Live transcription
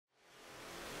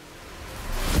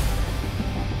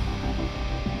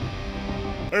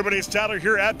Everybody, it's Tyler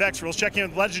here at Vex Rules, checking in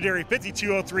with legendary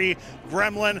 5203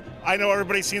 Gremlin. I know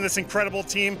everybody's seen this incredible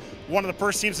team, one of the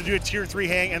first teams to do a Tier 3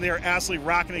 hang, and they are absolutely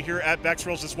rocking it here at Vex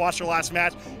Rules. Just watch their last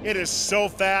match. It is so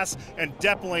fast and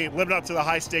definitely living up to the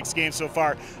high-stakes game so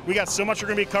far. We got so much we're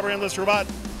going to be covering on this robot.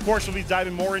 Of course, we'll be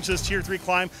diving more into this Tier 3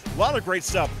 climb. A lot of great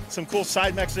stuff. Some cool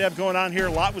side mechs they have going on here.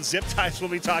 A lot with zip ties we'll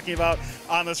be talking about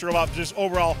on this robot. Just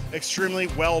overall, extremely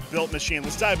well-built machine.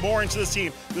 Let's dive more into this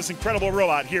team, this incredible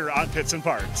robot here on Pits and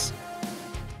Parts.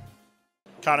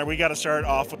 Connor, we got to start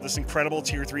off with this incredible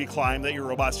Tier 3 climb that your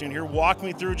robot's doing here. Walk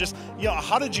me through just,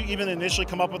 how did you even initially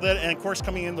come up with it? And of course,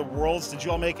 coming into Worlds, did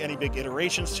you all make any big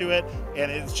iterations to it?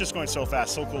 And it's just going so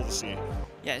fast, so cool to see.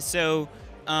 Yeah, so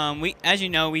as you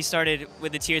know, we started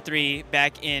with the Tier 3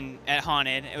 back at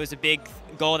Haunted. It was a big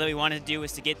goal that we wanted to do,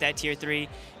 was to get that Tier 3.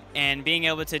 And being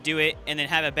able to do it and then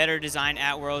have a better design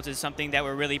at Worlds is something that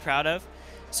we're really proud of.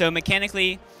 So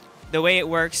mechanically, the way it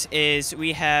works is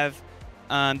we have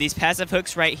these passive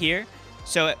hooks right here.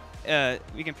 So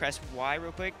we can press Y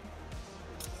real quick.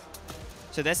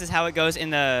 So this is how it goes in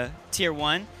the Tier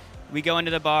 1. We go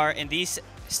into the bar, and these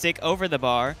stick over the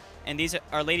bar. And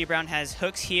our Lady Brown has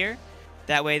hooks here.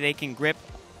 That way they can grip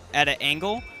at an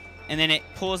angle. And then it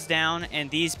pulls down, and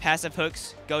these passive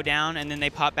hooks go down, and then they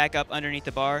pop back up underneath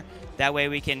the bar. That way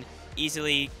we can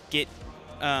easily get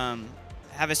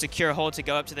have a secure hold to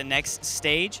go up to the next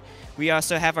stage. We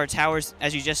also have our towers,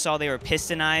 as you just saw, they were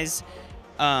pistonized,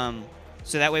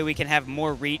 so that way we can have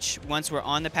more reach once we're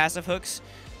on the passive hooks.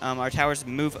 Our towers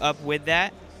move up with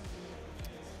that.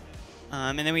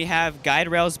 And then we have guide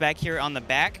rails back here on the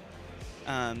back.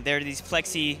 There are these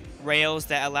flexi rails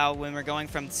that allow, when we're going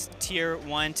from Tier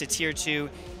 1 to Tier 2,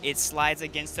 it slides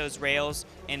against those rails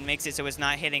and makes it so it's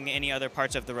not hitting any other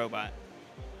parts of the robot.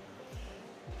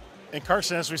 And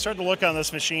Carson, as we start to look on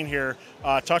this machine here,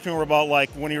 talk to me more about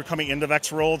when you were coming into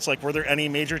Vex Worlds, were there any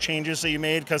major changes that you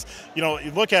made? Because you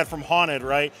look at it from Haunted,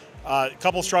 right? A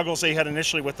couple struggles they had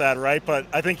initially with that, right? But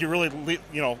I think you really,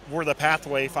 were the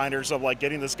pathway finders of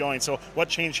getting this going. So what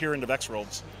changed here into Vex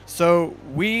Worlds? So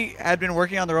we had been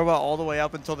working on the robot all the way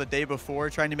up until the day before,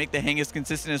 trying to make the hang as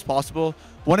consistent as possible.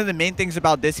 One of the main things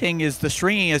about this hang is the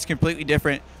stringing is completely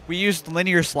different. We used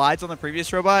linear slides on the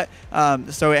previous robot,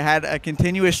 so it had a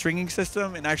continuous stringing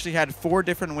system and actually had 4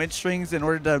 different winch strings in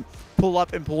order to pull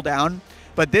up and pull down.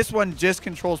 But this one just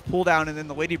controls pull down, and then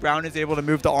the Lady Brown is able to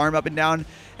move the arm up and down.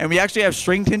 And we actually have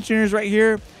string tensioners right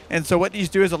here. And so what these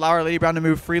do is allow our Lady Brown to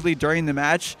move freely during the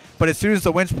match. But as soon as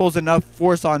the winch pulls enough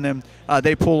force on them,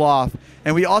 they pull off.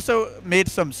 And we also made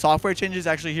some software changes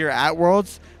actually here at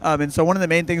Worlds. And so one of the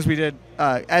main things we did,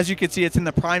 as you can see, it's in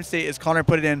the prime state as Connor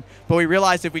put it in. But we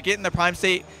realized if we get in the prime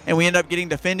state and we end up getting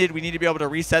defended, we need to be able to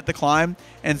reset the climb.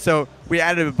 And so we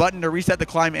added a button to reset the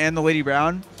climb and the Lady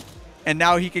Brown. And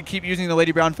now he can keep using the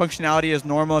Lady Brown functionality as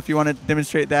normal if you want to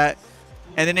demonstrate that.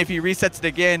 And then if he resets it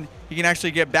again, he can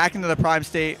actually get back into the prime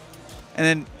state. And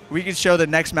then we can show the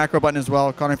next macro button as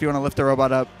well, Connor, if you want to lift the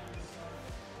robot up.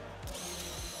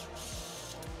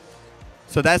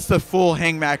 So that's the full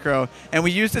hang macro. And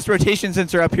we use this rotation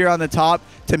sensor up here on the top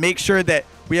to make sure that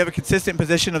we have a consistent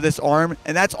position of this arm.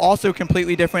 And that's also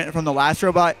completely different from the last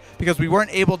robot because we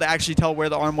weren't able to actually tell where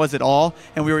the arm was at all.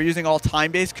 And we were using all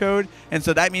time-based code. And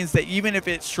so that means that even if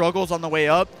it struggles on the way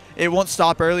up, it won't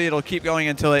stop early. It'll keep going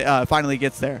until it finally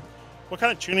gets there. What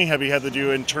kind of tuning have you had to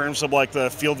do in terms of the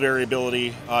field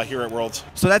variability here at Worlds?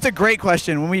 So that's a great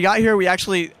question. When we got here, we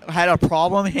actually had a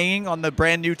problem hanging on the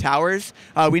brand new towers.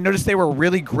 We noticed they were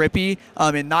really grippy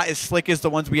and not as slick as the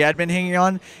ones we had been hanging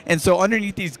on. And so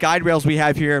underneath these guide rails we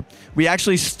have here, we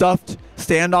actually stuffed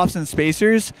standoffs and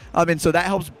spacers. And so that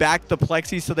helps back the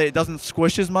plexi so that it doesn't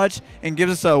squish as much and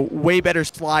gives us a way better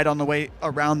slide on the way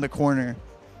around the corner.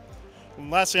 And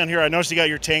lastly on here, I noticed you got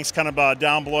your tanks kind of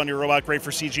down below on your robot, great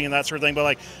for CG and that sort of thing,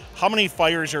 but how many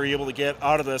fires are you able to get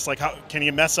out of this? How can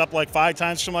you mess up 5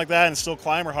 times, something like that, and still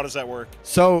climb, or how does that work?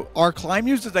 So our climb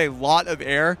uses a lot of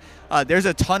air. There's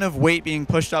a ton of weight being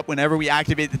pushed up whenever we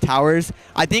activate the towers.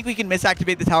 I think we can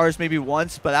misactivate the towers maybe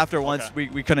once, but after once,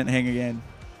 we couldn't hang again.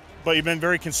 But you've been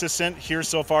very consistent here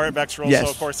so far at Vex Worlds, yes. So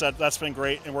of course that's been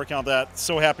great and working on that.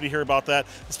 So happy to hear about that.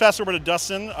 Let's pass over to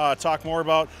Dustin, talk more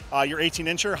about your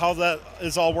 18-incher, how that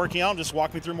is all working out. Just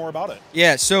walk me through more about it.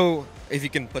 Yeah, so if you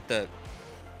can put the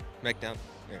mic down.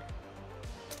 There.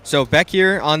 So back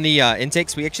here on the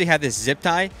intakes, we actually have this zip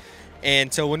tie.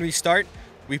 And so when we start,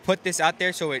 we put this out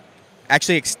there so it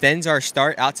actually extends our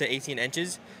start out to 18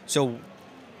 inches. So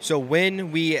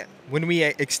when we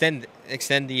extend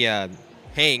the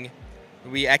hang,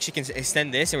 we actually can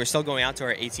extend this, and we're still going out to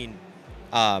our 18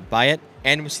 by it,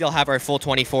 and we still have our full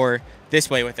 24 this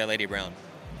way with the Lady Brown.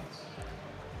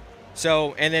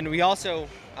 So, and then we also,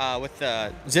 with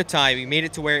the zip tie, we made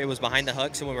it to where it was behind the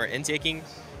hook. So when we're intaking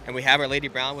and we have our Lady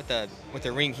Brown with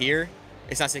the ring here,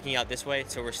 it's not sticking out this way.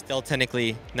 So we're still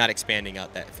technically not expanding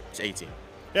out that 18.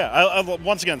 Yeah,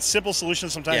 once again, simple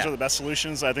solutions sometimes are the best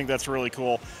solutions. I think that's really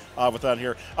cool with that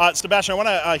here. Sebastian, I want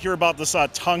to hear about this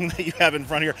tongue that you have in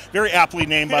front here. Very aptly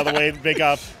named, by the way, big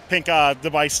pink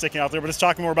device sticking out there. But just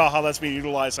talking more about how that's being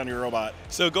utilized on your robot.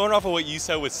 So going off of what you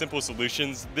said with simple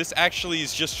solutions, this actually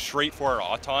is just straight for our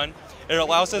auton. It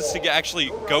allows us to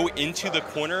actually go into the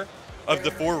corner of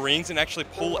the 4 rings and actually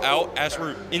pull out, as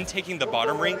we're intaking the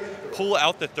bottom ring, pull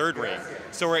out the 3rd ring.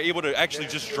 So we're able to actually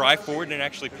just drive forward and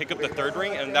actually pick up the 3rd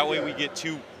ring, and that way we get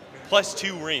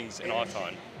 +2 rings in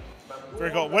auton.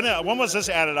 Very cool. When was this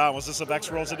added on? Was this a Vex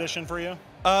Worlds edition for you?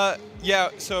 Yeah,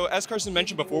 so as Carson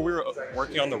mentioned before, we were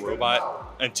working on the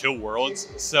robot until Worlds,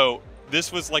 so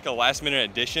this was like a last-minute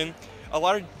addition. A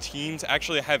lot of teams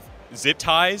actually have zip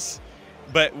ties,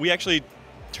 but we actually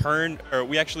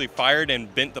fired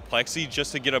and bent the plexi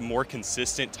just to get a more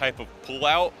consistent type of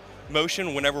pull-out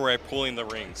motion whenever we're pulling the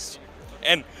rings.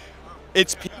 And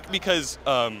it's pink because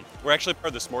we're actually part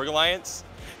of the Smorg Alliance,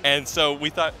 and so we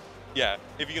thought, yeah,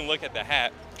 if you can look at the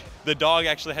hat, the dog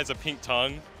actually has a pink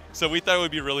tongue, so we thought it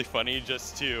would be really funny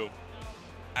just to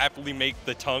aptly make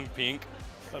the tongue pink.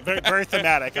 Very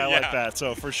thematic. I like that.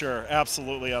 So for sure,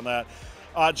 absolutely on that.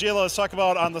 Jayla, let's talk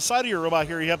about on the side of your robot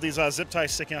here, you have these zip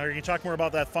ties sticking out here. Can you talk more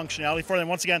about that functionality for them?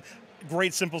 Once again,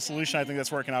 great simple solution. I think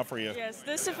that's working out for you. Yes,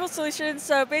 this simple solution.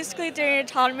 So basically during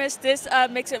autonomous, this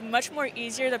makes it much more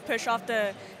easier to push off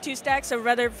the 2 stacks. So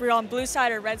whether if we're on blue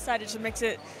side or red side, it just makes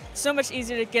it so much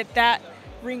easier to get that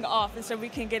ring off. And so we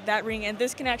can get that ring, and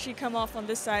this can actually come off on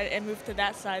this side and move to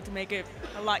that side to make it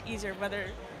a lot easier, whether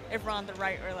if we're on the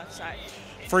right or left side.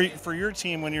 For your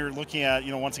team, when you're looking at,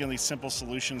 once again, these simple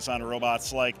solutions on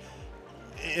robots, like,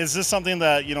 is this something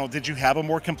that, did you have a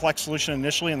more complex solution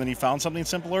initially and then you found something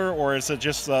simpler, or is it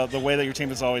just the way that your team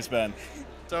has always been?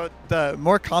 So the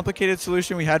more complicated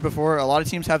solution we had before, a lot of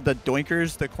teams have the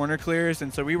doinkers, the corner clears,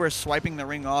 and so we were swiping the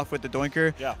ring off with the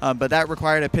doinker, but that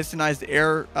required a pistonized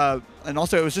air, and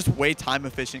also it was just way time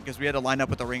efficient because we had to line up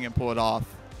with the ring and pull it off.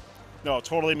 No, it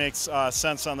totally makes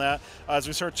sense on that. As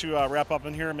we start to wrap up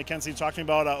in here, Mackenzie, talking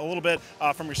about a little bit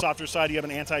from your software side, you have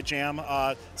an anti-jam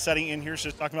setting in here, so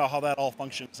just talking about how that all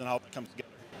functions and how it comes together.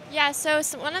 Yeah, so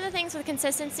one of the things with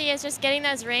consistency is just getting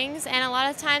those rings, and a lot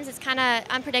of times it's kind of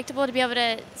unpredictable to be able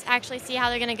to actually see how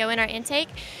they're going to go in our intake.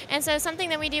 And so something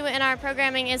that we do in our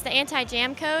programming is the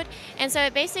anti-jam code, and so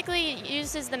it basically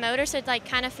uses the motor so to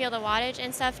kind of feel the wattage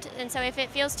and stuff, and so if it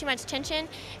feels too much tension,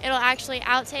 it'll actually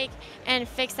outtake and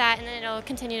fix that, and then it'll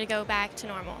continue to go back to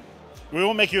normal. We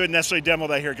won't make you necessarily demo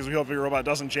that here because we hope your robot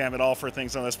doesn't jam at all for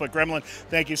things on this. But Gremlin,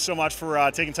 thank you so much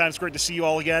for taking time. It's great to see you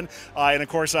all again. And of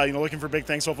course, looking for big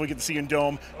things. Hopefully we get to see you in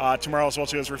Dome tomorrow as well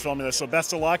too as we're filming this. So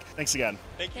best of luck. Thanks again.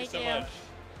 Thank you so much.